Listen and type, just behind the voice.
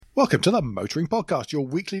Welcome to the Motoring Podcast, your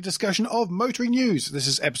weekly discussion of motoring news. This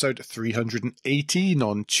is episode 318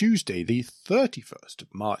 on Tuesday, the 31st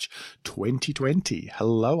of March, 2020.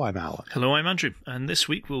 Hello, I'm Alan. Hello, I'm Andrew. And this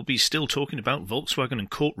week we'll be still talking about Volkswagen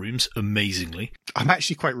and courtrooms, amazingly. I'm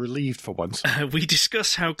actually quite relieved for once. We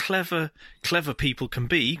discuss how clever people can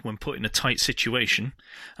be when put in a tight situation.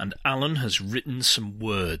 And Alan has written some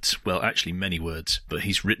words. Well, actually many words, but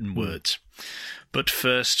he's written words. But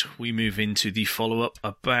first, we move into the follow-up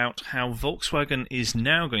about how Volkswagen is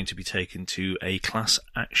now going to be taken to a class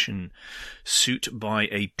action suit by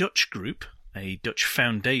a Dutch group, a Dutch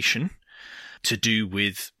foundation, to do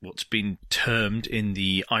with what's been termed in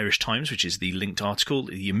the Irish Times, which is the linked article,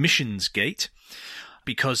 the emissions gate,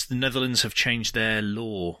 because the Netherlands have changed their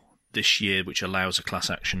law this year, which allows a class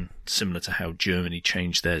action similar to how Germany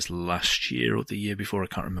changed theirs last year or the year before. I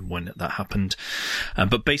can't remember when that happened.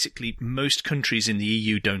 But basically, most countries in the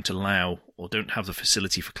EU don't allow or don't have the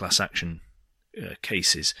facility for class action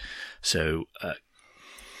cases. So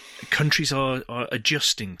countries are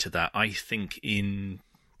adjusting to that, I think, in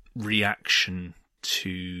reaction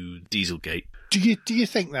to Dieselgate. Do you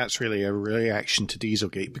think that's really a reaction to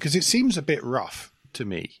Dieselgate? Because it seems a bit rough to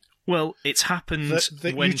me. Well, it's happened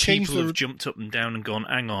when people have jumped up and down and gone,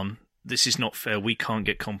 hang on, this is not fair, we can't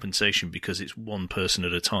get compensation because it's one person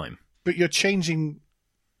at a time. But you're changing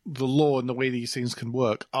the law and the way these things can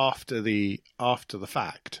work after the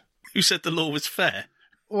fact. Who said the law was fair?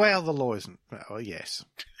 Well, the law isn't. Well, yes.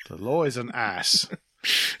 The law is an ass.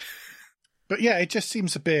 But yeah, it just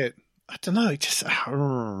seems a bit, I don't know,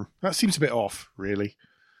 that seems a bit off, really.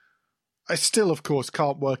 I still, of course,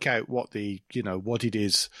 can't work out what it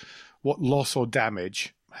is, what loss or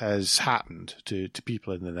damage has happened to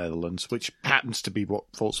people in the Netherlands, which happens to be what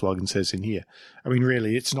Volkswagen says in here. I mean,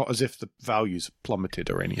 really, it's not as if the values plummeted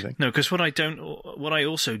or anything. No, because what I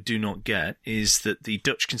also do not get is that the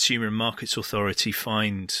Dutch Consumer and Markets Authority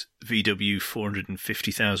fined VW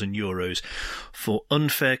 €450,000 for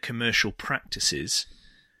unfair commercial practices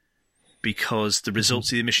because the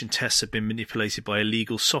results of the emission tests have been manipulated by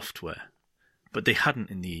illegal software. But they hadn't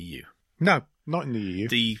in the EU. No, not in the EU.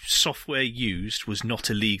 The software used was not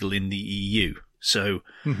illegal in the EU. So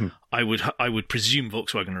I would presume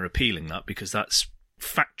Volkswagen are appealing that because that's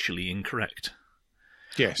factually incorrect.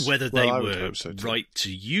 Yes. Whether they were right to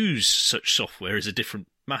use such software is a different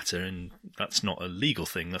matter, and that's not a legal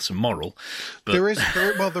thing, that's a moral. But there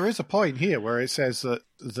is a point here where it says that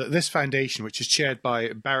this foundation, which is chaired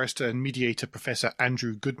by barrister and mediator Professor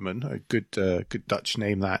Andrew Goodman, a good Dutch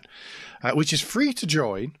name that, which is free to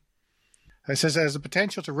join. It says there's a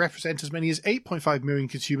potential to represent as many as 8.5 million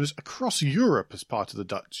consumers across Europe as part of the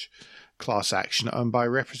Dutch class action, and by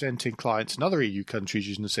representing clients in other EU countries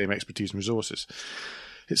using the same expertise and resources.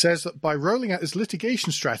 It says that by rolling out this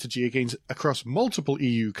litigation strategy across multiple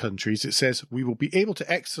EU countries, it says we will be able to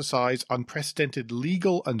exercise unprecedented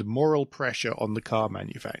legal and moral pressure on the car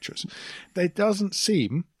manufacturers. There doesn't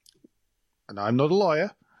seem, and I'm not a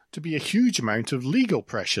lawyer, to be a huge amount of legal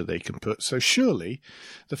pressure they can put. So surely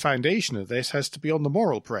the foundation of this has to be on the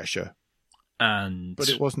moral pressure. But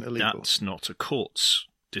it wasn't illegal. That's not a court's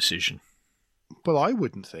decision. Well, I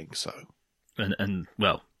wouldn't think so. And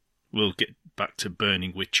well, we'll get back to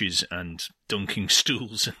burning witches and dunking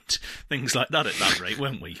stools and things like that at that rate,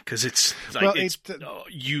 won't we? Because it's like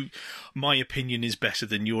my opinion is better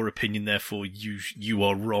than your opinion, therefore you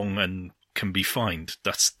are wrong and can be fined.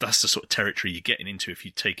 That's the sort of territory you're getting into if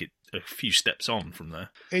you take it a few steps on from there.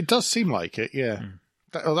 It does seem like it, yeah.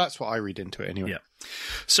 That's what I read into it anyway. Yeah.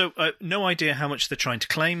 So no idea how much they're trying to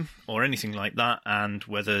claim or anything like that, and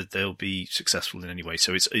whether they'll be successful in any way.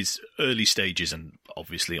 So it's early stages and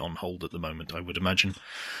obviously on hold at the moment, I would imagine,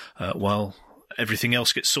 while everything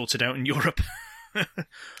else gets sorted out in Europe.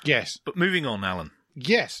 Yes. But moving on, Alan.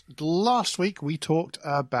 Yes. Last week we talked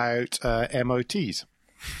about MOTs.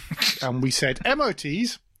 And we said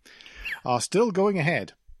MOTs are still going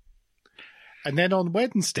ahead. And then on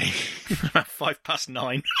Wednesday...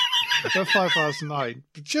 9:05. At 9:05.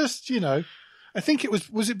 Just, I think it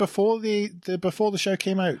was it before before the show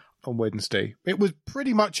came out on Wednesday? It was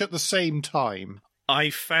pretty much at the same time. I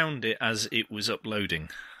found it as it was uploading.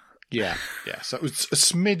 Yeah. So it was a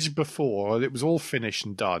smidge before. It was all finished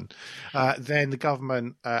and done. Then the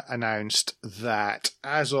government announced that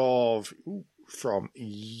as of from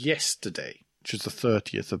yesterday, which was the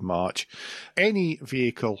 30th of March, any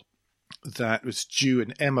vehicle that was due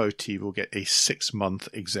an MOT will get a 6-month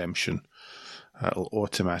exemption. It'll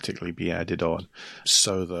automatically be added on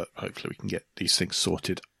so that hopefully we can get these things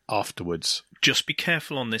sorted afterwards. Just be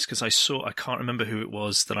careful on this, because I can't remember who it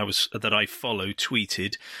was that I follow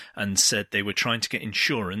tweeted and said they were trying to get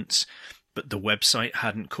insurance but the website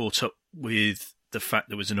hadn't caught up with the fact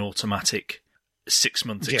there was an automatic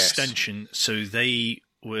 6-month extension, so they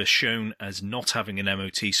were shown as not having an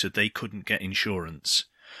MOT, so they couldn't get insurance.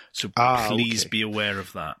 So please be aware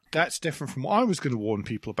of that. That's different from what I was going to warn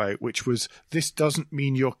people about, which was this doesn't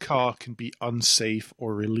mean your car can be unsafe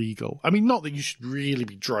or illegal. I mean, not that you should really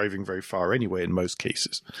be driving very far anyway in most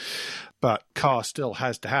cases, but car still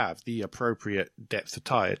has to have the appropriate depth of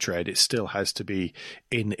tyre tread. It still has to be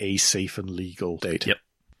in a safe and legal state. Yep.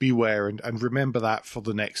 Beware and remember that for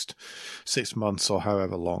the next 6 months or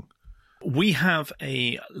however long. We have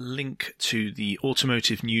a link to the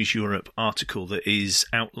Automotive News Europe article that is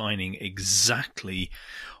outlining exactly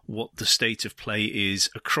what the state of play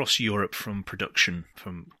is across Europe from production,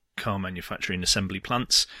 from car manufacturing assembly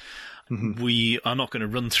plants. Mm-hmm. We are not going to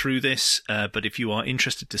run through this, but if you are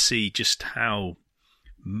interested to see just how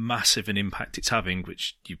massive an impact it's having,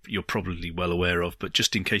 which you're probably well aware of, but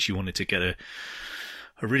just in case you wanted to get a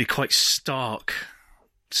really quite stark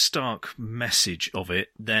message of it,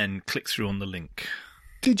 then click through on the link.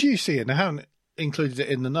 Did you see it? I haven't included it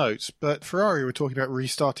in the notes, but Ferrari were talking about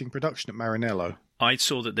restarting production at Maranello. I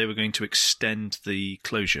saw that they were going to extend the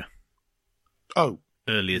closure. Oh,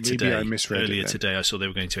 earlier maybe today. I misread earlier it then. today, I saw they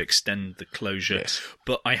were going to extend the closure. Yes.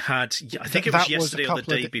 But I think it was yesterday or the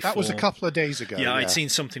day before. That was a couple of days ago. Yeah, I'd seen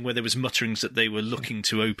something where there was mutterings that they were looking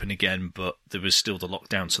to open again, but there was still the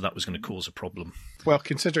lockdown, so that was going to cause a problem. Well,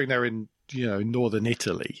 considering they're in northern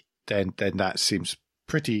Italy, then that seems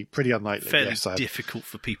pretty unlikely. Fairly difficult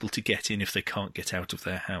for people to get in if they can't get out of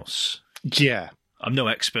their house. Yeah. I'm no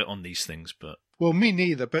expert on these things, but... Well, me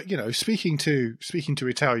neither, but, speaking to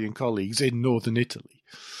Italian colleagues in northern Italy,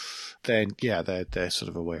 then, yeah, they're sort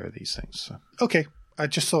of aware of these things. So. Okay, I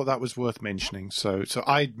just thought that was worth mentioning, so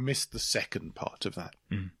I missed the second part of that.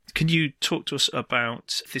 Mm. Can you talk to us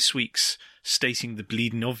about this week's Stating the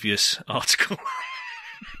Bleeding Obvious article?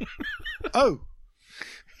 Oh,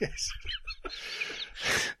 yes.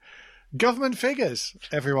 Government figures,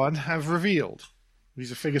 everyone, have revealed.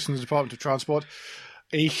 These are figures from the Department of Transport.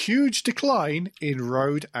 A huge decline in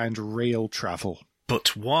road and rail travel.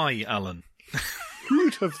 But why, Alan?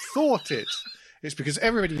 Who'd have thought it? It's because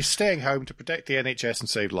everybody is staying home to protect the NHS and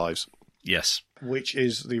save lives. Yes. Which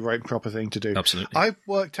is the right and proper thing to do. Absolutely. I've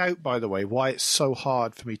worked out, by the way, why it's so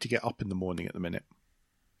hard for me to get up in the morning at the minute.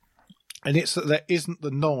 And it's that there isn't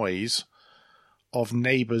the noise of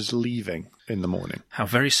neighbours leaving in the morning. How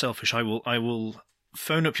very selfish. I will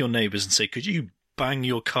phone up your neighbours and say, could you bang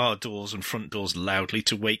your car doors and front doors loudly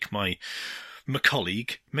to wake my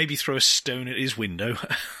colleague? Maybe throw a stone at his window.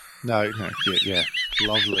 No, yeah,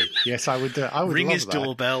 lovely. Yes, I would ring love his that.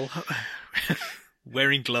 doorbell.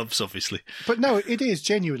 Wearing gloves, obviously. But no, it is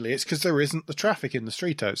genuinely. It's because there isn't the traffic in the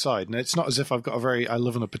street outside, and it's not as if I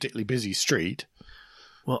live on a particularly busy street.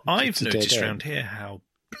 Well, I've noticed around here how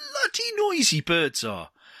bloody noisy birds are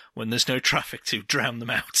when there's no traffic to drown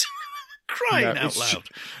them out. Crying out loud.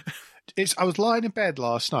 I was lying in bed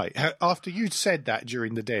last night. After you'd said that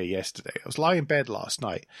during the day yesterday, I was lying in bed last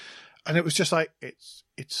night, and it was just like,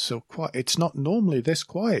 it's so quiet. It's not normally this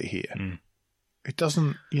quiet here. Mm. It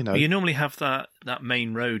doesn't, Well, you normally have that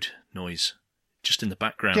main road noise just in the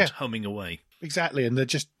background, humming away. Exactly, and there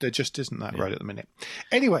just isn't that right at the minute.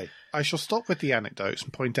 Anyway, I shall stop with the anecdotes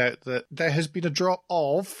and point out that there has been a drop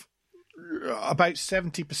of about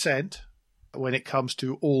 70% when it comes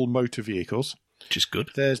to all motor vehicles. Which is good.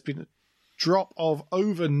 There's been a drop of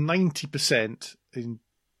over 90% in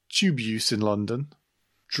tube use in London,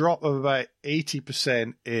 drop of about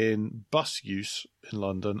 80% in bus use in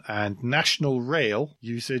London, and national rail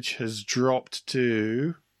usage has dropped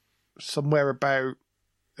to somewhere about,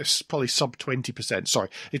 it's probably sub 20%. Sorry,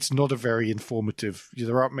 it's not a very informative,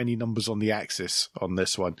 there aren't many numbers on the axis on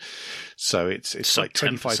this one. So it's like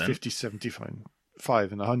 25, 50,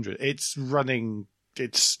 75 and 100. It's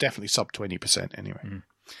definitely sub 20% anyway. Mm.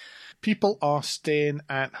 People are staying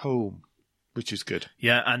at home, which is good.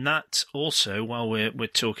 Yeah, and that also, while we're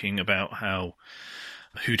talking about how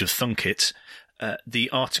who'd have thunk it, the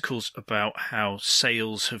articles about how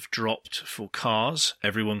sales have dropped for cars,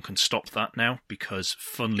 everyone can stop that now because,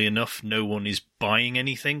 funnily enough, no one is buying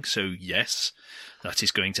anything. So, yes, that is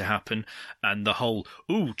going to happen. And the whole,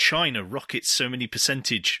 China rockets so many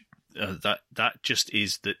percentage, that just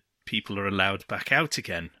is that people are allowed back out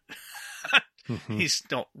again. It's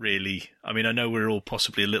not really... I mean, I know we're all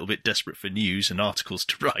possibly a little bit desperate for news and articles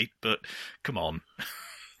to write, but come on,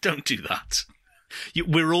 don't do that.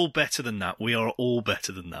 We're all better than that. We are all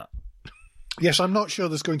better than that. Yes, I'm not sure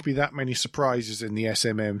there's going to be that many surprises in the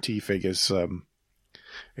SMMT figures.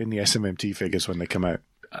 When they come out,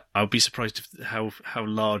 I'll be surprised how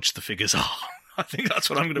large the figures are. I think that's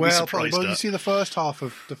what I'm going to be surprised well, at. you see, the first half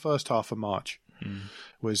of March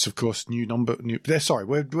was, of course,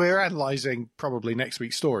 we're analysing probably next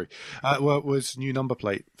week's story. Was new number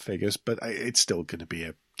plate figures, but it's still going to be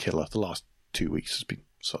a killer. The last 2 weeks has been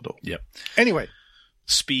sod all. Yep. Anyway,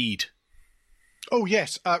 speed. Oh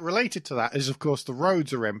yes, related to that is, of course, the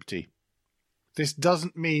roads are empty. This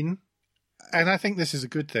doesn't mean, and I think this is a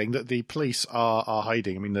good thing, that the police are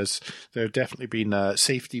hiding. I mean, there have definitely been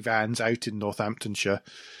safety vans out in Northamptonshire.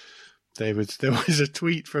 There was a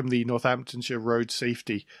tweet from the Northamptonshire Road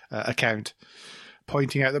Safety account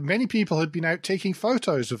pointing out that many people had been out taking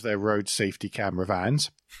photos of their road safety camera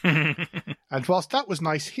vans. And whilst that was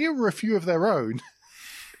nice, here were a few of their own.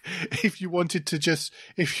 If you wanted to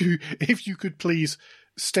if you could please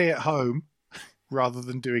stay at home rather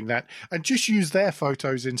than doing that and just use their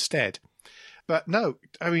photos instead. But no,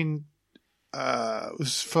 I mean, it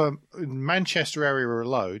was for Manchester area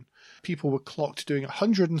alone, people were clocked doing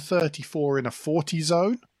 134 in a 40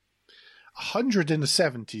 zone, 100 in a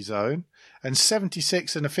 70 zone, and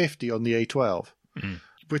 76 in a 50 on the A12.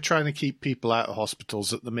 We're trying to keep people out of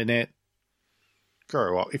hospitals at the minute.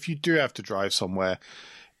 Grow up. If you do have to drive somewhere,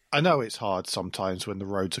 I know it's hard sometimes when the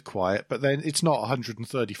roads are quiet, but then it's not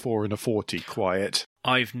 134 in a 40 quiet.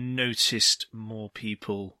 I've noticed more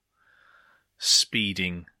people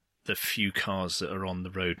speeding the few cars that are on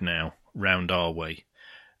the road now round our way.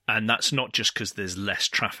 And that's not just because there's less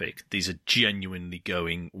traffic. These are genuinely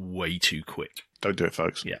going way too quick. Don't do it,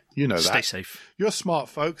 folks. Yeah. You know that. Stay safe. You're smart,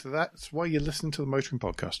 folk. That's why you're listening to the Motoring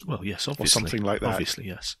Podcast. Well, yes, obviously. Or something like that. Obviously,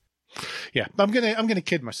 yes. Yeah, I'm gonna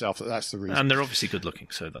kid myself that that's the reason. And they're obviously good looking,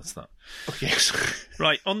 so that's that. Oh, yes.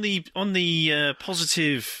 Right, on the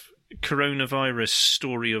positive coronavirus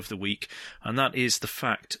story of the week, and that is the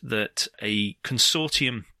fact that a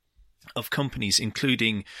consortium of companies,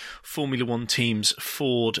 including Formula One teams,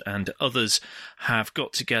 Ford and others, have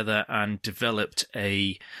got together and developed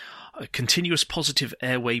a continuous positive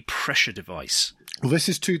airway pressure device. Well,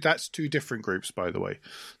 that's two different groups, by the way.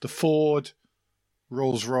 The Ford,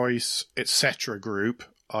 Rolls-Royce, etc. group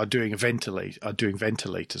are doing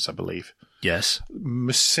ventilators, I believe. Yes.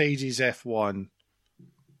 Mercedes F1.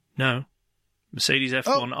 No. Mercedes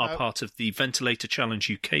F1 are part of the Ventilator Challenge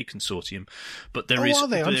UK consortium, but there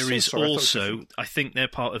is also, I think they're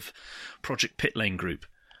part of Project Pitlane Group.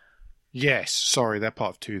 Yes, sorry, they're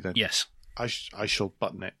part of two then. Yes. I shall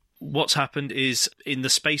button it. What's happened is, in the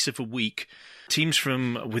space of a week, teams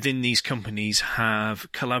from within these companies have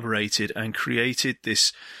collaborated and created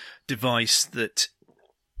this device that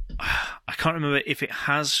I can't remember if it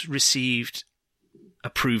has received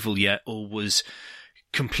approval yet or was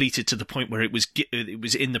completed to the point where it was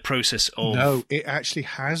in the process of... No, it actually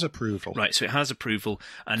has approval. Right, so it has approval,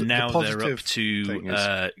 and now they're up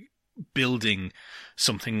to building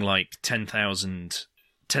something like 10,000,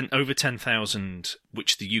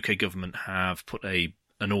 which the UK government have put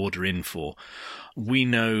an order in for. We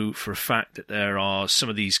know for a fact that there are some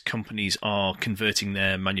of these companies are converting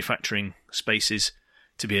their manufacturing spaces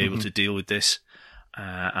to be able to deal with this,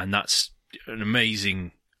 and that's an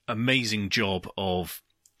amazing job of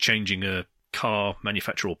changing a car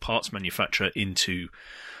manufacturer or parts manufacturer into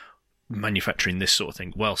manufacturing this sort of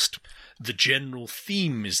thing, whilst the general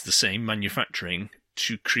theme is the same, manufacturing,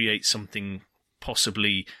 to create something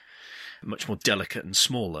possibly much more delicate and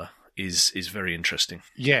smaller is very interesting.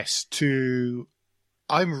 Yes,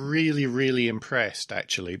 I'm really, really impressed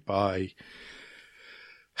actually by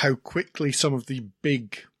how quickly some of the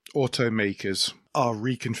big automakers are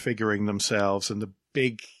reconfiguring themselves, and the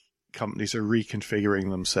big companies are reconfiguring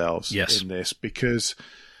themselves in this, because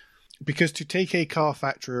to take a car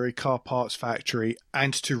factory or a car parts factory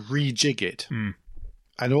and to rejig it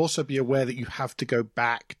and also be aware that you have to go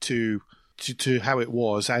back to how it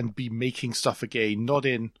was and be making stuff again, not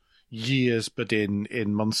in years but in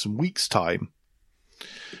months and weeks time.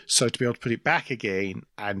 So to be able to put it back again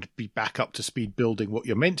and be back up to speed building what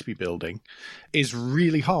you're meant to be building is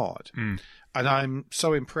really hard. And I'm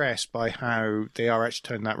so impressed by how they are actually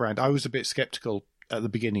turning that around. I was a bit skeptical at the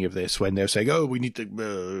beginning of this when they were saying, oh, we need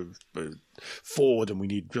the Ford and we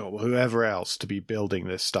need whoever else to be building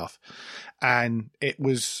this stuff. And I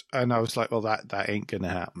was like, well, that ain't going to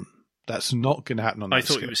happen. That's not going to happen on that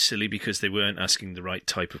scale. I thought it was silly because they weren't asking the right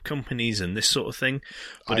type of companies and this sort of thing.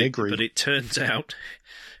 But I agree. But it turns out,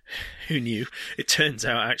 who knew? It turns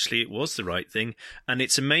out actually it was the right thing. And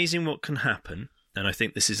it's amazing what can happen. And I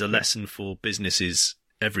think this is a lesson for businesses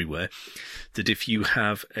everywhere, that if you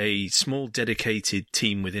have a small dedicated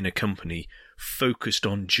team within a company focused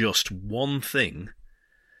on just one thing,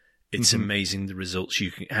 it's amazing the results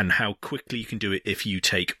you can and how quickly you can do it if you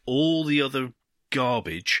take all the other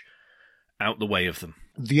garbage out the way of them.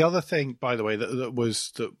 The other thing, by the way,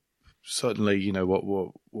 that certainly, you know,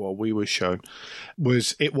 what we were shown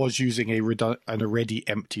was it was using an already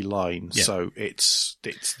empty line. Yeah. So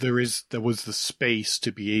there was the space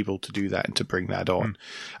to be able to do that and to bring that on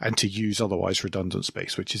and to use otherwise redundant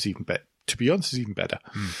space, which is even better. To be honest, is even better.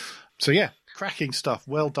 So yeah, cracking stuff.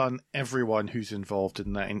 Well done, everyone who's involved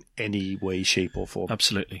in that in any way, shape, or form.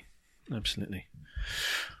 Absolutely.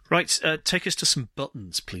 Right, take us to some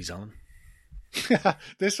buttons, please, Alan.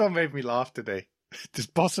 This one made me laugh today.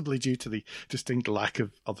 Just possibly due to the distinct lack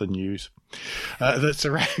of other news that's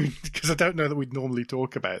around, because I don't know that we'd normally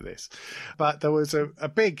talk about this. But there was a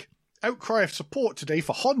big outcry of support today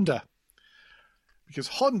for Honda, because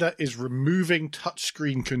Honda is removing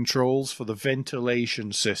touchscreen controls for the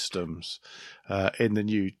ventilation systems in the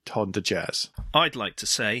new Honda Jazz. I'd like to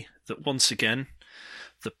say that once again,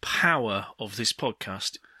 the power of this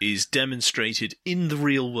podcast is demonstrated in the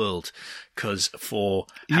real world, because for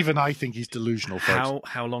even I think he's delusional. Folks.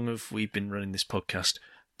 How long have we been running this podcast?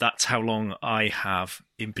 That's how long I have,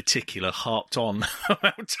 in particular, harped on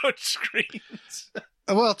about touchscreens.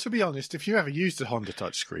 Well, to be honest, if you ever used a Honda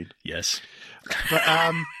touchscreen, yes,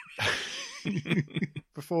 but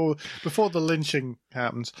before the lynching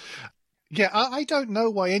happens, yeah, I don't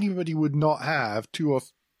know why anybody would not have two or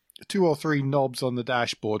three knobs on the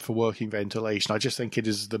dashboard for working ventilation. I just think it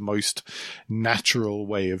is the most natural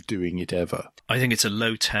way of doing it ever. I think it's a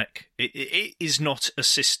low tech. It is not a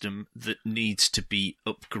system that needs to be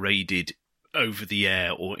upgraded over the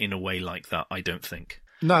air or in a way like that. I don't think.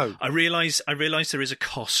 No, I realise there is a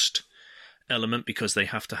cost element because they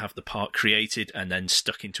have to have the part created and then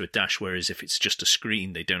stuck into a dash, whereas if it's just a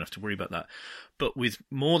screen, they don't have to worry about that. But with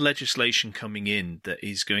more legislation coming in that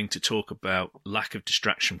is going to talk about lack of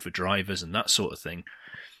distraction for drivers and that sort of thing,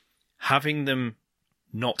 having them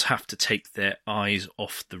not have to take their eyes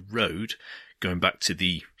off the road, going back to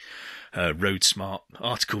the Road Smart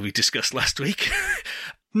article we discussed last week,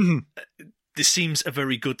 this seems a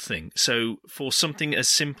very good thing. So for something as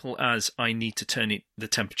simple as I need to turn the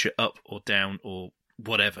temperature up or down or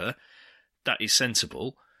whatever, that is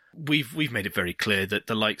sensible. We've made it very clear that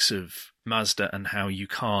the likes of Mazda and how you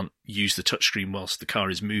can't use the touchscreen whilst the car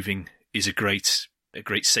is moving is a great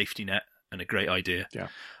safety net and a great idea. Yeah.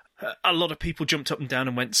 A lot of people jumped up and down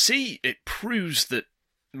and went, see, it proves that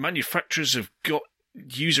manufacturers have got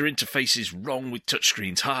user interfaces wrong with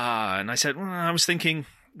touchscreens. Ha! And I said, well, I was thinking,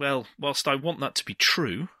 well, whilst I want that to be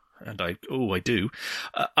true, and I do,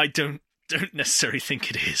 I don't necessarily think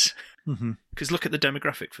it is. Because look at the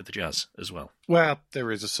demographic for the Jazz as well. Well,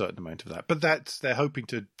 there is a certain amount of that, but they're hoping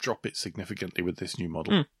to drop it significantly with this new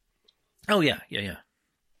model. Oh yeah.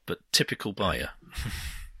 But typical buyer.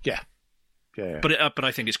 Yeah. But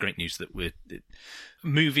I think it's great news that we're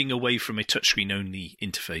moving away from a touchscreen only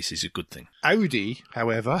interface is a good thing. Audi,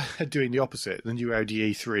 however, are doing the opposite. The new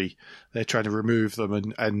Audi A3, they're trying to remove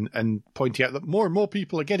them and pointing out that more and more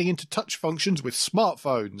people are getting into touch functions with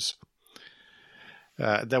smartphones.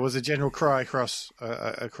 There was a general cry across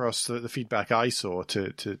the feedback I saw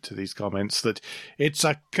to these comments that it's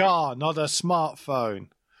a car, not a smartphone,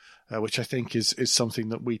 which I think is something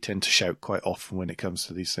that we tend to shout quite often when it comes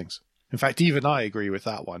to these things. In fact, even I agree with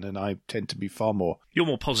that one, and I tend to be far more... You're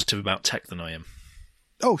more positive about tech than I am.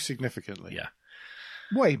 Oh, significantly. Yeah.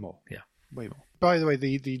 Way more. Yeah. Way more. By the way,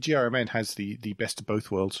 the GRMN has the best of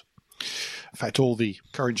both worlds. In fact, all the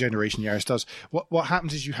current generation Yaris does. What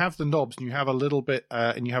happens is you have the knobs and you have a little bit,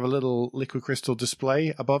 and you have a little liquid crystal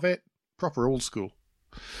display above it, proper old school,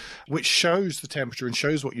 which shows the temperature and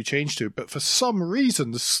shows what you change to. But for some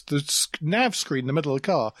reason, the nav screen in the middle of the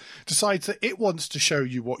car decides that it wants to show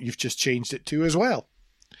you what you've just changed it to as well.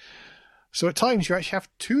 So at times you actually have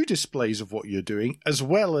two displays of what you're doing, as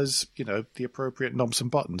well as, the appropriate knobs and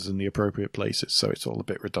buttons in the appropriate places. So it's all a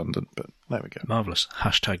bit redundant, but there we go. Marvellous.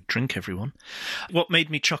 #drink, everyone. What made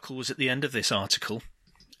me chuckle was at the end of this article,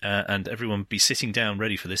 and everyone be sitting down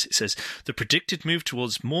ready for this. It says, the predicted move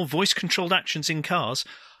towards more voice-controlled actions in cars.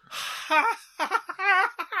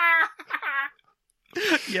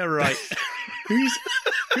 Yeah, right.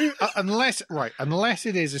 Unless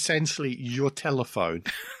it is essentially your telephone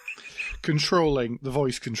controlling the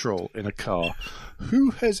voice control in a car,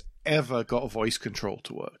 who has ever got a voice control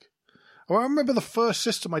to work? Well, I remember the first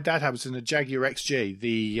system my dad had was in a Jaguar XJ,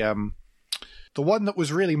 the one that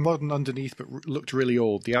was really modern underneath but looked really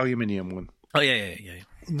old, the aluminium one. Oh, yeah.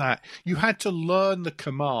 That you had to learn the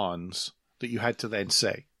commands that you had to then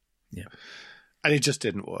say. Yeah. And it just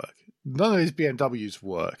didn't work. None of these BMWs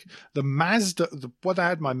work. The Mazda, the one I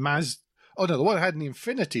had in the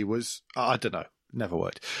Infiniti was, I don't know. never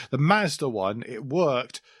worked. The Mazda one, it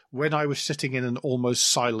worked when I was sitting in an almost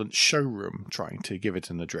silent showroom trying to give it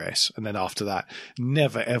an address. And then after that,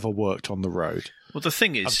 never ever worked on the road. Well, the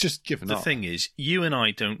thing is, I've just given up. The thing is, you and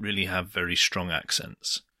I don't really have very strong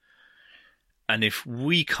accents. And if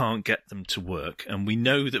we can't get them to work, and we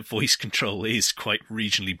know that voice control is quite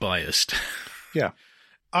regionally biased. Yeah.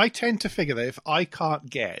 I tend to figure that if I can't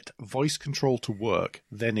get voice control to work,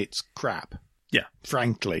 then it's crap. Yeah.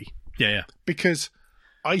 Frankly. Yeah. Because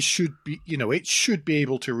I should be, it should be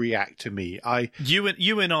able to react to me.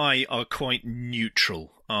 You and I are quite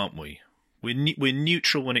neutral, aren't we? We're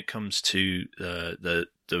neutral when it comes to the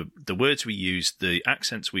words we use, the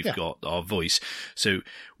accents we've got, our voice. So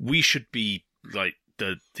we should be like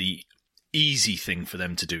the easy thing for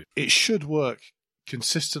them to do. It should work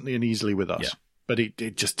consistently and easily with us, but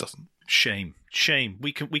it just doesn't. Shame.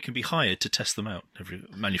 We can be hired to test them out, every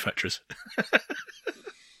manufacturers.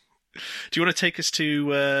 Do you want to take us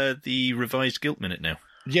to the revised Guilt Minute now?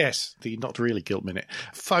 Yes, the not really Guilt Minute.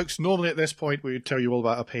 Folks, normally at this point we would tell you all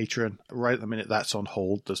about our Patreon. Right at the minute that's on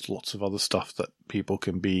hold. There's lots of other stuff that people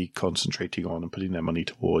can be concentrating on and putting their money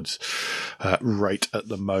towards right at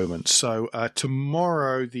the moment. So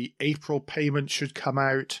tomorrow the April payment should come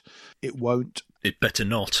out. It won't. It better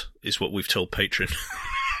not, is what we've told Patreon.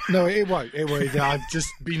 No, it won't. It won't. I've just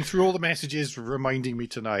been through all the messages reminding me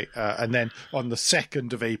tonight. And then on the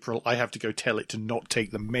 2nd of April, I have to go tell it to not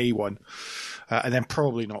take the May one. And then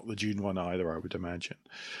probably not the June one either, I would imagine.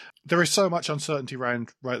 There is so much uncertainty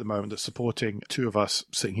around right at the moment that supporting two of us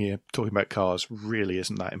sitting here talking about cars really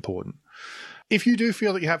isn't that important. If you do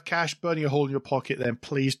feel that you have cash burning a hole in your pocket, then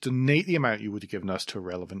please donate the amount you would have given us to a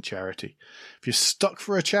relevant charity. If you're stuck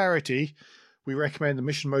for a charity, we recommend the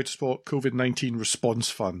Mission Motorsport COVID-19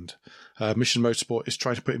 Response Fund. Mission Motorsport is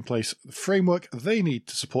trying to put in place the framework they need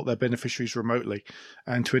to support their beneficiaries remotely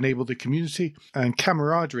and to enable the community and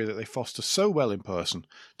camaraderie that they foster so well in person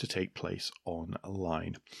to take place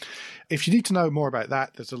online. If you need to know more about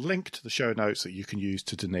that, there's a link to the show notes that you can use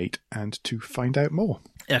to donate and to find out more.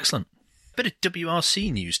 Excellent. Bit of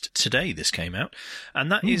WRC news today this came out,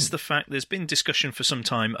 and that is the fact there's been discussion for some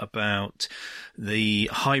time about the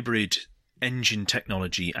hybrid engine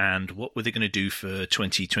technology and what were they going to do for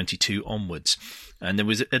 2022 onwards. And there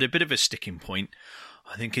was at a bit of a sticking point.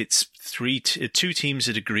 I think it's two teams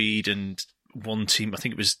had agreed, and one team, I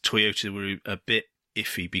think it was Toyota, were a bit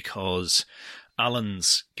iffy because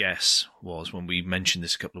Alan's guess was, when we mentioned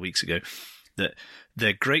this a couple of weeks ago, that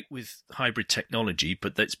they're great with hybrid technology,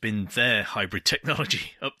 but that's been their hybrid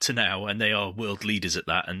technology up to now, and they are world leaders at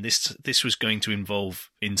that. And this was going to involve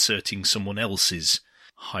inserting someone else's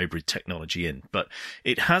hybrid technology in. But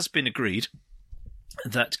it has been agreed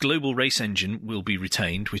that Global Race Engine will be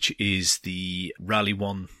retained, which is the Rally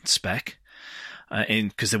 1 spec,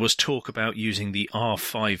 because there was talk about using the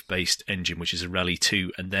R5 based engine, which is a Rally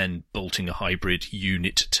 2, and then bolting a hybrid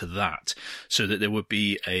unit to that, so that there would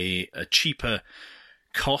be a cheaper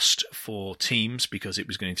cost for teams, because it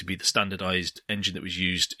was going to be the standardized engine that was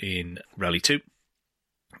used in Rally 2.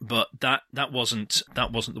 But that wasn't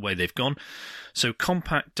the way they've gone. So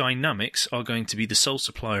Compact Dynamics are going to be the sole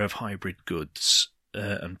supplier of hybrid goods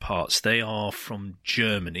and parts. They are from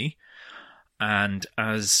Germany, and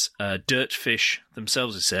as Dirtfish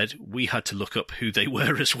themselves have said, we had to look up who they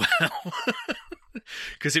were as well,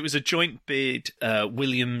 because it was a joint bid.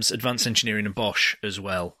 Williams, Advanced Engineering, and Bosch as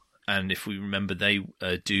well. And if we remember, they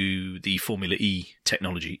do the Formula E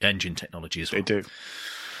engine technology as well. They do.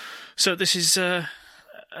 So this is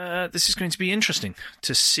going to be interesting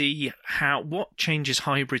to see what changes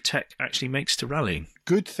hybrid tech actually makes to rallying.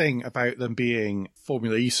 Good thing about them being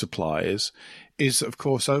Formula E suppliers is, of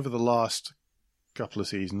course, over the last couple of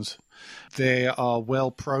seasons, they are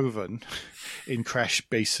well proven in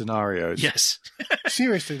crash-based scenarios. Yes.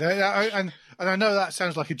 Seriously. And I know that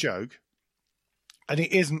sounds like a joke, and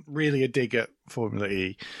it isn't really a dig at Formula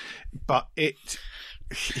E, but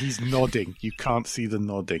he's nodding. You can't see the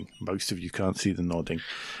nodding. Most of you can't see the nodding.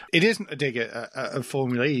 It isn't a dig at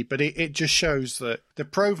Formula E, but it just shows that they're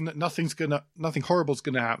proven that nothing horrible's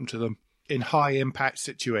going to happen to them in high impact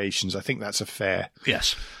situations. I think that's a fair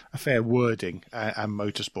wording and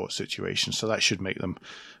motorsport situations. So that should make them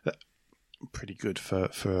pretty good for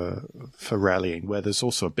rallying, where there's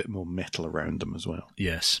also a bit more metal around them as well.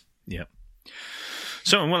 Yes. Yeah.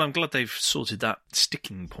 So, well, I'm glad they've sorted that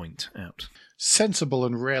sticking point out. Sensible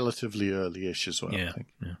and relatively early-ish as well, yeah, I think.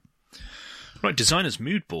 Yeah. Right, Designer's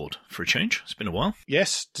Mood Board for a change. It's been a while.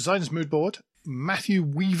 Yes, Designer's Mood Board. Matthew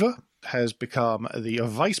Weaver has become the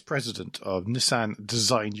Vice President of Nissan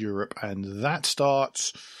Design Europe, and that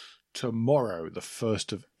starts tomorrow, the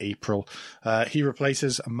 1st of April. He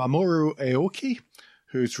replaces Mamoru Aoki,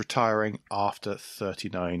 who's retiring after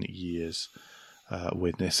 39 years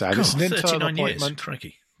with Nissan. God, It's an internal 39 years. appointment.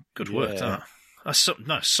 Crikey. Good work, that.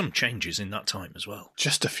 Some changes in that time as well.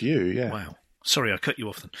 Just a few, yeah. Wow. Sorry, I cut you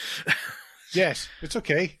off then. Yes, it's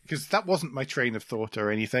okay, because that wasn't my train of thought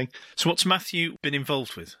or anything. So what's Matthew been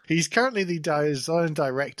involved with? He's currently the design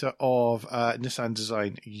director of Nissan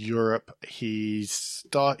Design Europe. He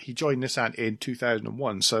joined Nissan in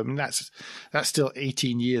 2001, so I mean, that's still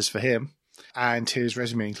 18 years for him. And his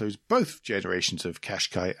resume includes both generations of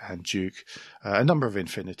Qashqai and Duke, a number of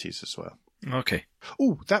Infinities as well. Okay.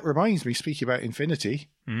 Oh, that reminds me, speaking about Infinity,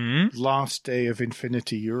 last day of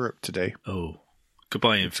Infinity Europe today. Oh,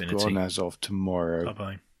 goodbye, Infinity. Gone as of tomorrow.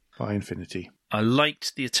 Bye-bye. Bye, Infinity. I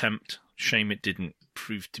liked the attempt. Shame it didn't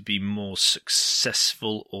prove to be more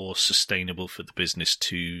successful or sustainable for the business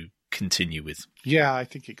to continue with. Yeah, I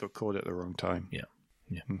think it got caught at the wrong time. Yeah.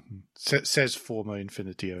 Mm-hmm. Says former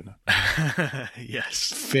Infinity owner.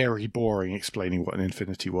 Yes. Very boring explaining what an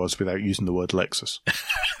Infinity was without using the word Lexus.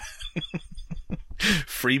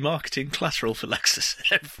 Free marketing collateral for Lexus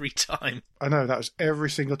every time. I know, that was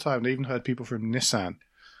every single time. I even heard people from Nissan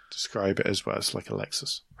describe it as well. It's like a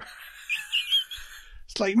Lexus.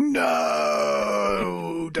 It's like,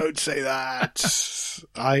 no, don't say that.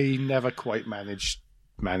 I never quite managed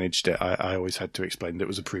it. I always had to explain that it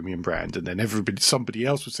was a premium brand, and then somebody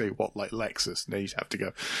else would say, what, like Lexus? And then you'd have to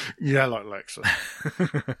go, yeah, like Lexus.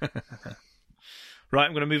 Right,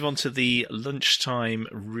 I'm going to move on to the lunchtime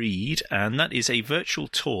read, and that is a virtual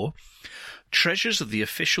tour, Treasures of the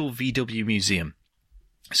Official VW Museum.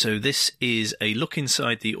 So this is a look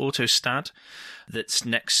inside the Autostad that's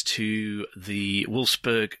next to the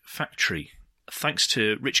Wolfsburg factory. Thanks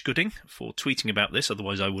to Rich Gooding for tweeting about this,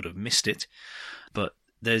 otherwise I would have missed it. But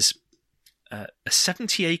there's a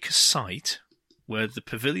 70-acre site where the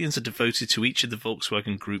pavilions are devoted to each of the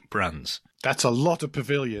Volkswagen Group brands. That's a lot of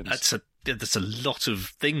pavilions. That's a lot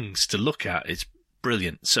of things to look at. It's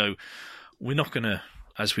brilliant. So we're not going to,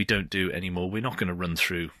 as we don't do anymore, we're not going to run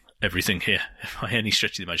through everything here by any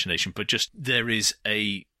stretch of the imagination, but just there is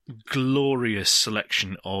a glorious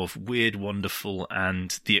selection of weird, wonderful,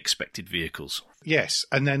 and the expected vehicles. Yes,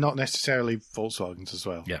 and they're not necessarily Volkswagens as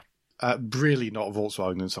well. Yeah. Really not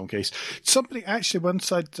Volkswagen in some case. Somebody actually,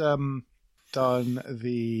 once I'd done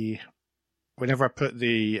whenever I put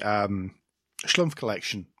the Schlumpf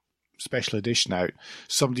collection special edition out,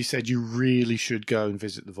 somebody said you really should go and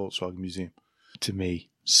visit the Volkswagen Museum to me.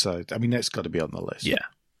 So, I mean, that's got to be on the list. Yeah.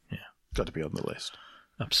 Got to be on the list.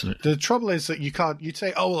 Absolutely. The trouble is that you can't, you'd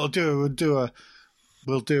say, oh, well,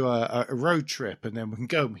 we'll do a road trip, and then we can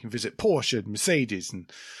go and we can visit Porsche and Mercedes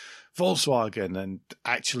and Volkswagen. And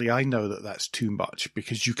actually, I know that that's too much,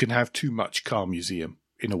 because you can have too much car museum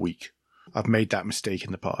in a week. I've made that mistake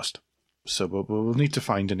in the past. So we'll need to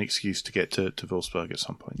find an excuse to get to Wolfsburg at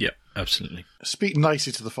some point. Yeah, absolutely. Speak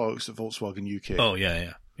nicely to the folks at Volkswagen UK. Oh,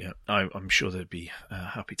 yeah. I'm sure they'd be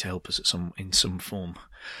happy to help us in some form.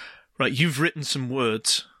 Right, you've written some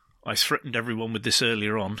words. I threatened everyone with this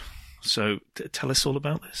earlier on. So tell us all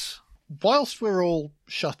about this. Whilst we're all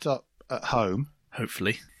shut up at home,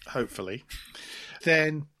 hopefully,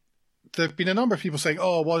 then there have been a number of people saying,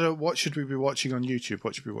 "Oh, what should we be watching on YouTube?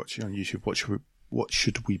 What should we be watching on YouTube? What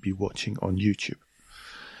should we be watching on YouTube?"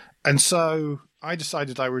 And so I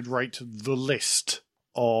decided I would write the list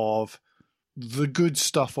of the good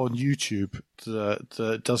stuff on YouTube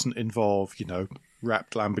that doesn't involve,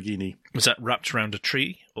 wrapped Lamborghini. Was that wrapped around a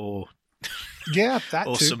tree, or? Yeah, that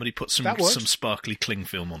or too. Somebody put some sparkly cling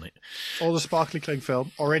film on it, or the sparkly cling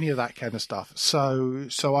film, or any of that kind of stuff. So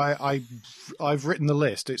I've written the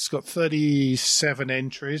list. It's got 37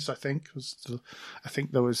 entries. I think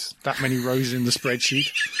there was that many rows in the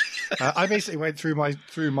spreadsheet. I basically went through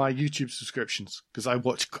my YouTube subscriptions, because I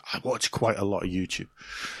watch quite a lot of YouTube,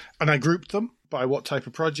 and I grouped them by what type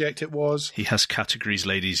of project it was. He has categories,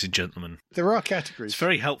 ladies and gentlemen. There are categories. It's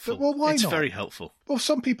very helpful. But, well, why it's not? Very helpful. Well,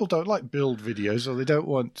 some people don't like build videos, or they don't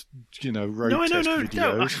want, road test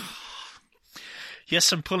videos.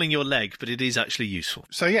 Yes, I'm pulling your leg, but it is actually useful.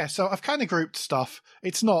 So I've kind of grouped stuff.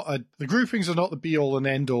 It's not the groupings are not the be all and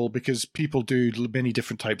end all, because people do many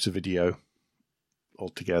different types of video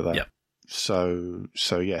altogether. Yeah. So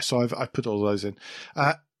I've put all those in.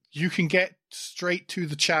 You can get straight to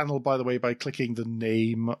the channel, by the way, by clicking the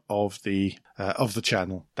name of the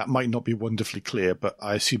channel. That might not be wonderfully clear, but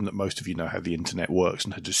I assume that most of you know how the internet works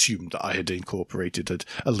and had assumed that I had incorporated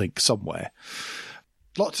a link somewhere.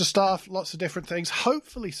 Lots of stuff, lots of different things.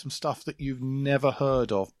 Hopefully some stuff that you've never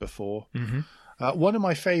heard of before. Mm-hmm. One of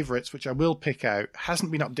my favourites, which I will pick out,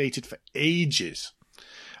 hasn't been updated for ages.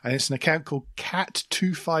 and it's an account called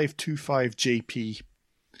Cat2525JP.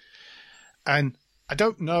 And I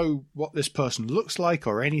don't know what this person looks like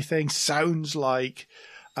or anything, sounds like,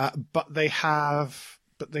 but they have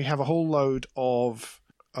a whole load of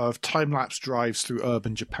time-lapse drives through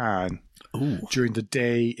urban Japan. Ooh. During the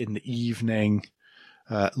day, in the evening,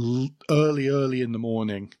 early in the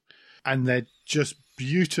morning. And they're just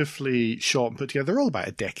beautifully shot and put together. They're all about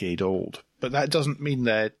a decade old, but that doesn't mean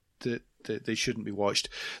that they shouldn't be watched.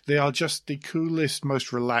 They are just the coolest,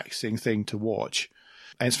 most relaxing thing to watch.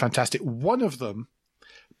 And it's fantastic. One of them,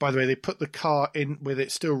 by the way, they put the car in with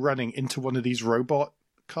it still running into one of these robot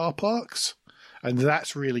car parks. And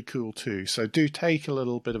that's really cool too. So do take a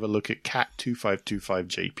little bit of a look at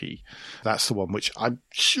Cat2525JP. That's the one which I'm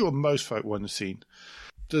sure most folk won't have seen.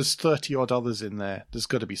 There's 30 odd others in there. There's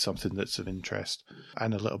got to be something that's of interest,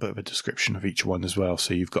 and a little bit of a description of each one as well,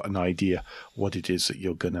 so you've got an idea what it is that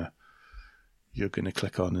you're gonna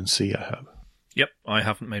click on and see. I hope. Yep, I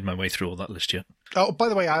haven't made my way through all that list yet. Oh, by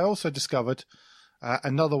the way, I also discovered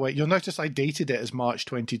another way. You'll notice I dated it as March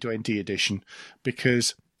 2020 edition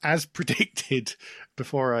because, as predicted,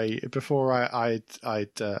 before I'd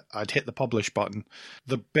hit the publish button,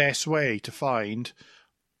 the best way to find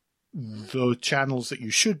the channels that you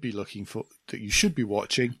should be looking for, that you should be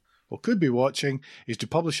watching or could be watching, is to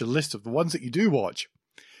publish a list of the ones that you do watch.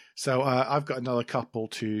 So I've got another couple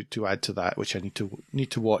to add to that, which I need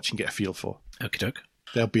to watch and get a feel for. Okie doke.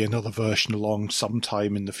 There'll be another version along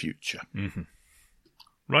sometime in the future. Mm-hmm.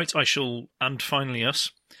 Right, I shall, and finally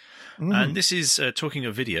us. And this is, talking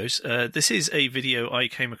of videos, this is a video I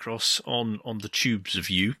came across on the tubes of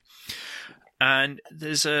you. And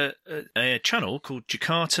there's a channel called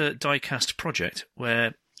Jakarta Diecast Project,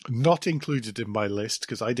 where... Not included in my list,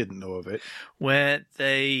 because I didn't know of it. Where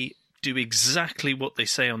they do exactly what they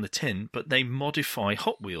say on the tin, but they modify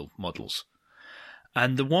Hot Wheel models.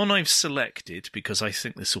 And the one I've selected, because I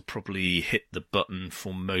think this will probably hit the button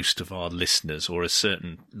for most of our listeners, or a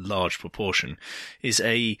certain large proportion, is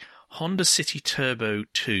a Honda City Turbo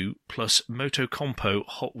 2 plus Motocompo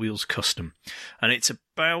Hot Wheels Custom. And it's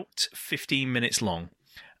about 15 minutes long.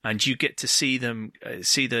 And you get to see them,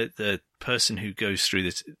 see the person who goes through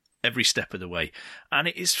this every step of the way. And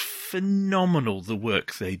it is phenomenal, the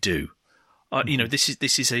work they do. You know, this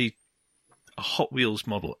is a Hot Wheels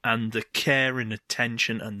model, and the care and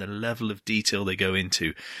attention and the level of detail they go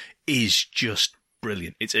into is just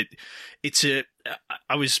brilliant.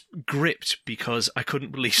 I was gripped because I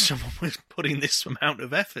couldn't believe someone was putting this amount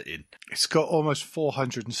of effort in. It's got almost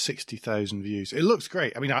 460,000 views. It looks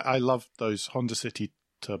great. I mean, I love those Honda City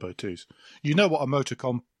Turbo 2s. You know what the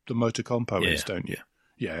Motocompo is, don't you?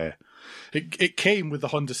 Yeah. It came with the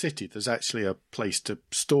Honda City. There's actually a place to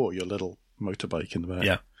store your little motorbike in the back.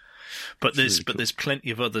 Yeah. But there's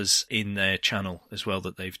plenty of others in their channel as well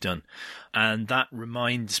that they've done. And that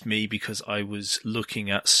reminds me, because I was looking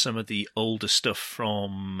at some of the older stuff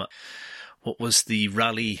from what was the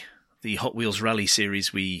Hot Wheels Rally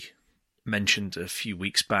series we mentioned a few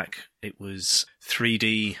weeks back. It was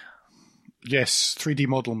 3D. Yes, 3D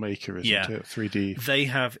Model Maker, isn't it? 3D. They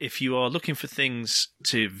have, if you are looking for things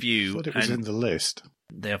to view... I thought it was in the list.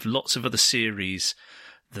 They have lots of other series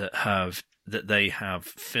that they have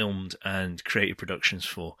filmed and created productions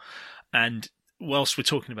for. And whilst we're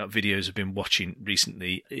talking about videos I've been watching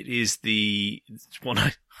recently, it is the one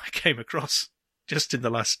I came across just in the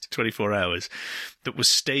last 24 hours that was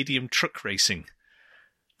Stadium Truck Racing.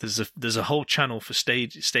 There's a whole channel for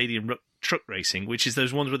Stadium Truck Racing, which is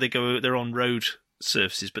those ones where they're on road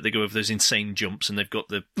surfaces, but they go over those insane jumps, and they've got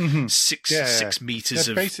the 6 meters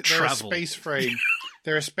of travel. They're a space frame.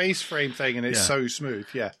 They're a space frame thing, and it's so smooth.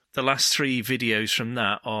 Yeah. The last 3 videos from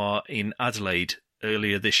that are in Adelaide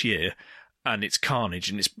earlier this year, and it's carnage,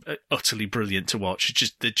 and it's utterly brilliant to watch.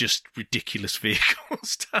 They're just ridiculous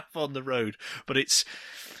vehicles to have on the road, but it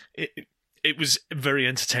was very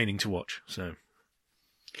entertaining to watch. So.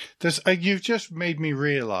 You've just made me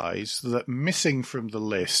realise that missing from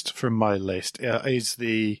my list, is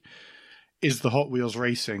the Hot Wheels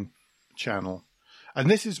Racing channel. And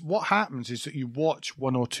this is what happens, is that you watch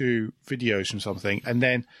 1 or 2 videos from something, and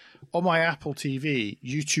then on my Apple TV,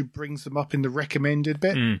 YouTube brings them up in the recommended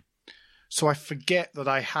bit. So I forget that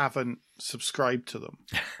I haven't subscribed to them.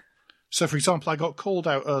 So, for example, I got called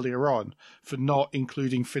out earlier on for not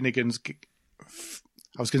including Finnegan's Garage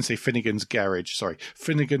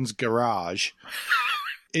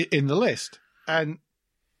in the list. And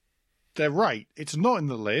they're right. It's not in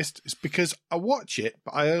the list. It's because I watch it,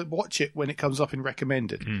 but I watch it when it comes up in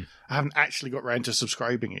recommended. I haven't actually got around to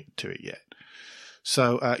subscribing to it yet.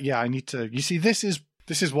 So, I need to... You see, this is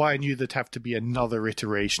This is why I knew there'd have to be another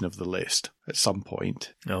iteration of the list at some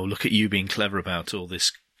point. Oh, look at you being clever about all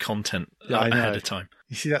this content I know. ahead of time.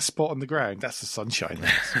 You see that spot on the ground? That's the sunshine.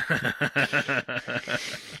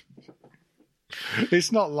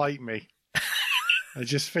 It's not like me. I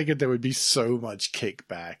just figured there would be so much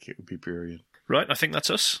kickback. It would be brilliant. Right, I think that's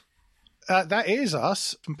us. That is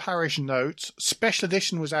us. From Parish Notes. Special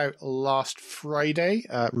edition was out last Friday.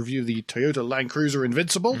 Review of the Toyota Land Cruiser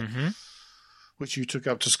Invincible, which you took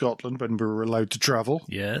up to Scotland when we were allowed to travel.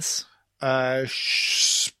 Yes.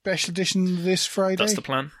 Special edition this Friday. That's the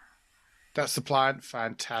plan. That's the plan.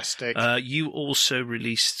 Fantastic. You also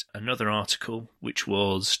released another article, which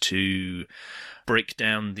was to break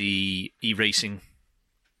down the e-racing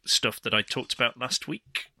stuff that I talked about last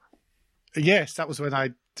week. Yes, that was when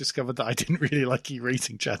I discovered that I didn't really like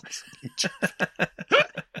e-racing channels.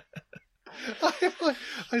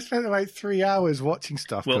 I spent about 3 hours watching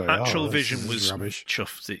stuff. Well, going, Actual Vision was rubbish.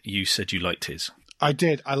 chuffed that you said you liked his. I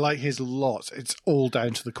did. I like his lots. It's all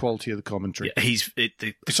down to the quality of the commentary. Yeah,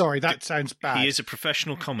 Sorry, that sounds bad. He is a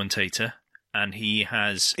professional commentator, and he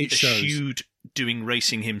has It shows. eschewed doing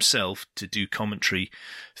racing himself to do commentary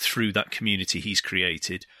through that community he's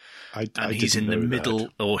created. And he's in the middle,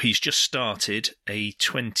 or he's just started a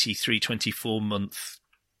 24 month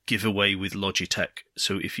giveaway with Logitech.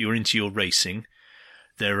 So if you're into your racing,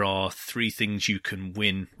 there are 3 things you can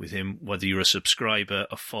win with him, whether you're a subscriber,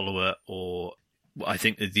 a follower, or I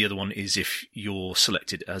think the other one is if you're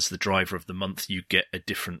selected as the driver of the month, you get a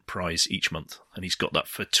different prize each month. And he's got that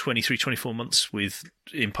for 24 months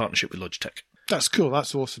in partnership with Logitech. That's cool.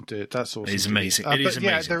 That's awesome, dude. That's awesome. It's amazing. It is amazing.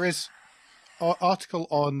 Yeah, there is an article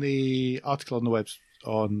on the web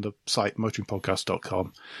on the site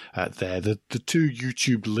motoringpodcast.com. There, the 2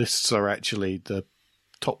 YouTube lists are actually the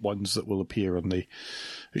top ones that will appear on the.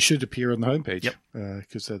 It should appear on the homepage. Yep.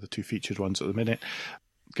 Because they're the 2 featured ones at the minute.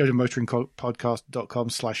 Go to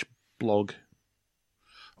motoringpodcast.com/blog,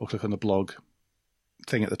 or click on the blog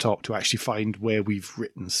thing at the top to actually find where we've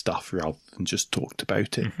written stuff rather than just talked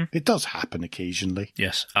about it. Mm-hmm. It does happen occasionally.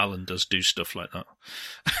 Yes, Alan does do stuff like that.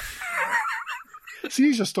 It's the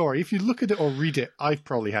usual story. If you look at it or read it, I've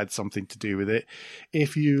probably had something to do with it.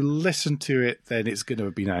 If you listen to it, then it's going to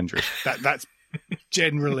have been Andrew. That's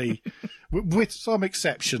generally, with some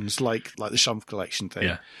exceptions like the Shump collection thing.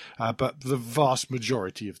 Yeah. But the vast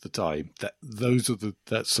majority of the time,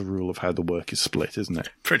 that's the rule of how the work is split, isn't it?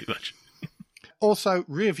 Pretty much. Also,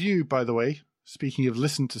 review, by the way, speaking of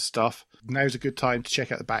listen to stuff, now's a good time to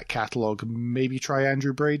check out the back catalogue. Maybe try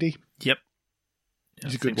Andrew Brady. Yep.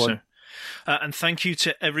 He's a good one. So. And thank you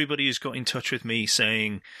to everybody who's got in touch with me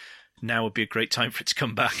saying now would be a great time for it to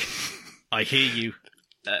come back. I hear you.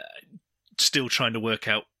 Still trying to work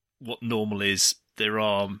out what normal is. There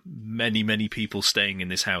are many, many people staying in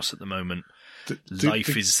this house at the moment.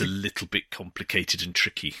 Life is a little bit complicated and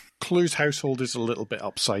tricky. Clue's household is a little bit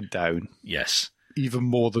upside down. Yes. Even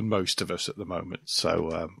more than most of us at the moment.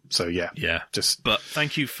 So yeah. Yeah. But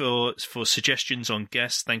thank you for suggestions on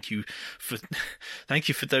guests. Thank you for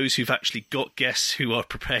those who've actually got guests who are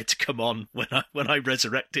prepared to come on when I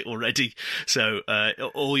resurrect it already. So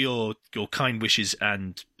all your kind wishes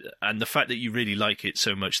and the fact that you really like it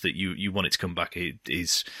so much that you want it to come back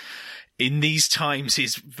is in these times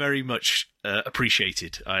is very much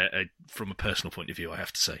appreciated. I from a personal point of view, I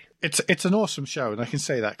have to say. It's an awesome show, and I can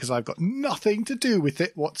say that because I've got nothing to do with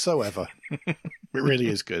it whatsoever. It really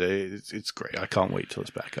is good. It's great. I can't wait till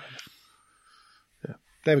it's back on. Yeah.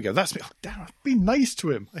 There we go. That's me. Oh, damn, be nice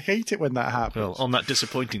to him. I hate it when that happens. Well, on that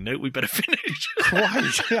disappointing note, we better finish.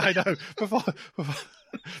 Quite. I know. Before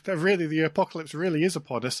that really, the apocalypse really is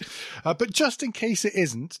upon us. But just in case it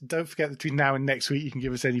isn't, don't forget that between now and next week, you can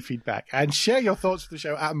give us any feedback and share your thoughts for the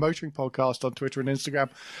show at Motoring Podcast on Twitter and Instagram,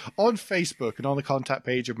 on Facebook, and on the contact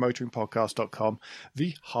page of motoringpodcast.com,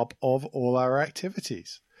 the hub of all our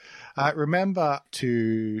activities. Remember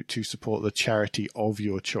to support the charity of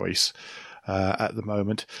your choice. At the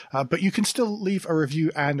moment. But you can still leave a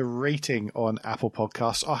review and a rating on Apple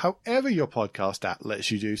Podcasts or however your podcast app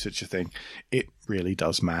lets you do such a thing. It really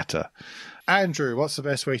does matter. Andrew, what's the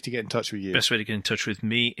best way to get in touch with you? Best way to get in touch with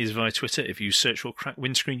me is via Twitter. If you search for Cracked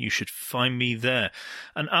Windscreen, you should find me there.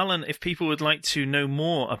 And Alan, if people would like to know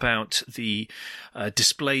more about the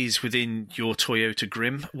displays within your Toyota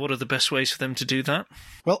Grim, what are the best ways for them to do that?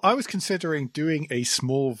 Well, I was considering doing a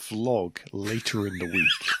small vlog later in the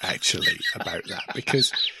week, actually, about that,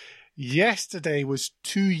 because yesterday was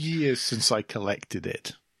 2 years since I collected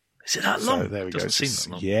it. Is it that long? So there we Doesn't go. seem that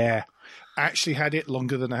long. Yeah. Actually had it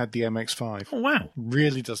longer than I had the MX-5. Oh, wow.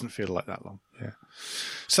 Really doesn't feel like that long. Yeah.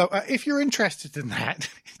 So if you're interested in that,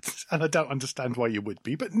 and I don't understand why you would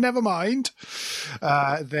be, but never mind,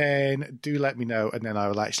 then do let me know, and then I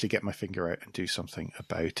will actually get my finger out and do something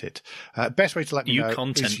about it. Best way to let me know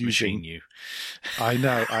content is using... machine, you. I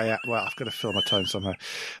know. Well, I've got to fill my time somehow.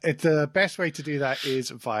 The best way to do that is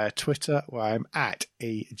via Twitter, where I'm at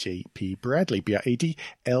AJP Bradley, Bradley.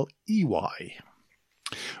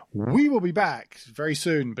 We will be back very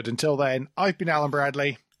soon, but until then, I've been Alan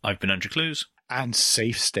Bradley. I've been Andrew Clues. And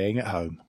safe staying at home.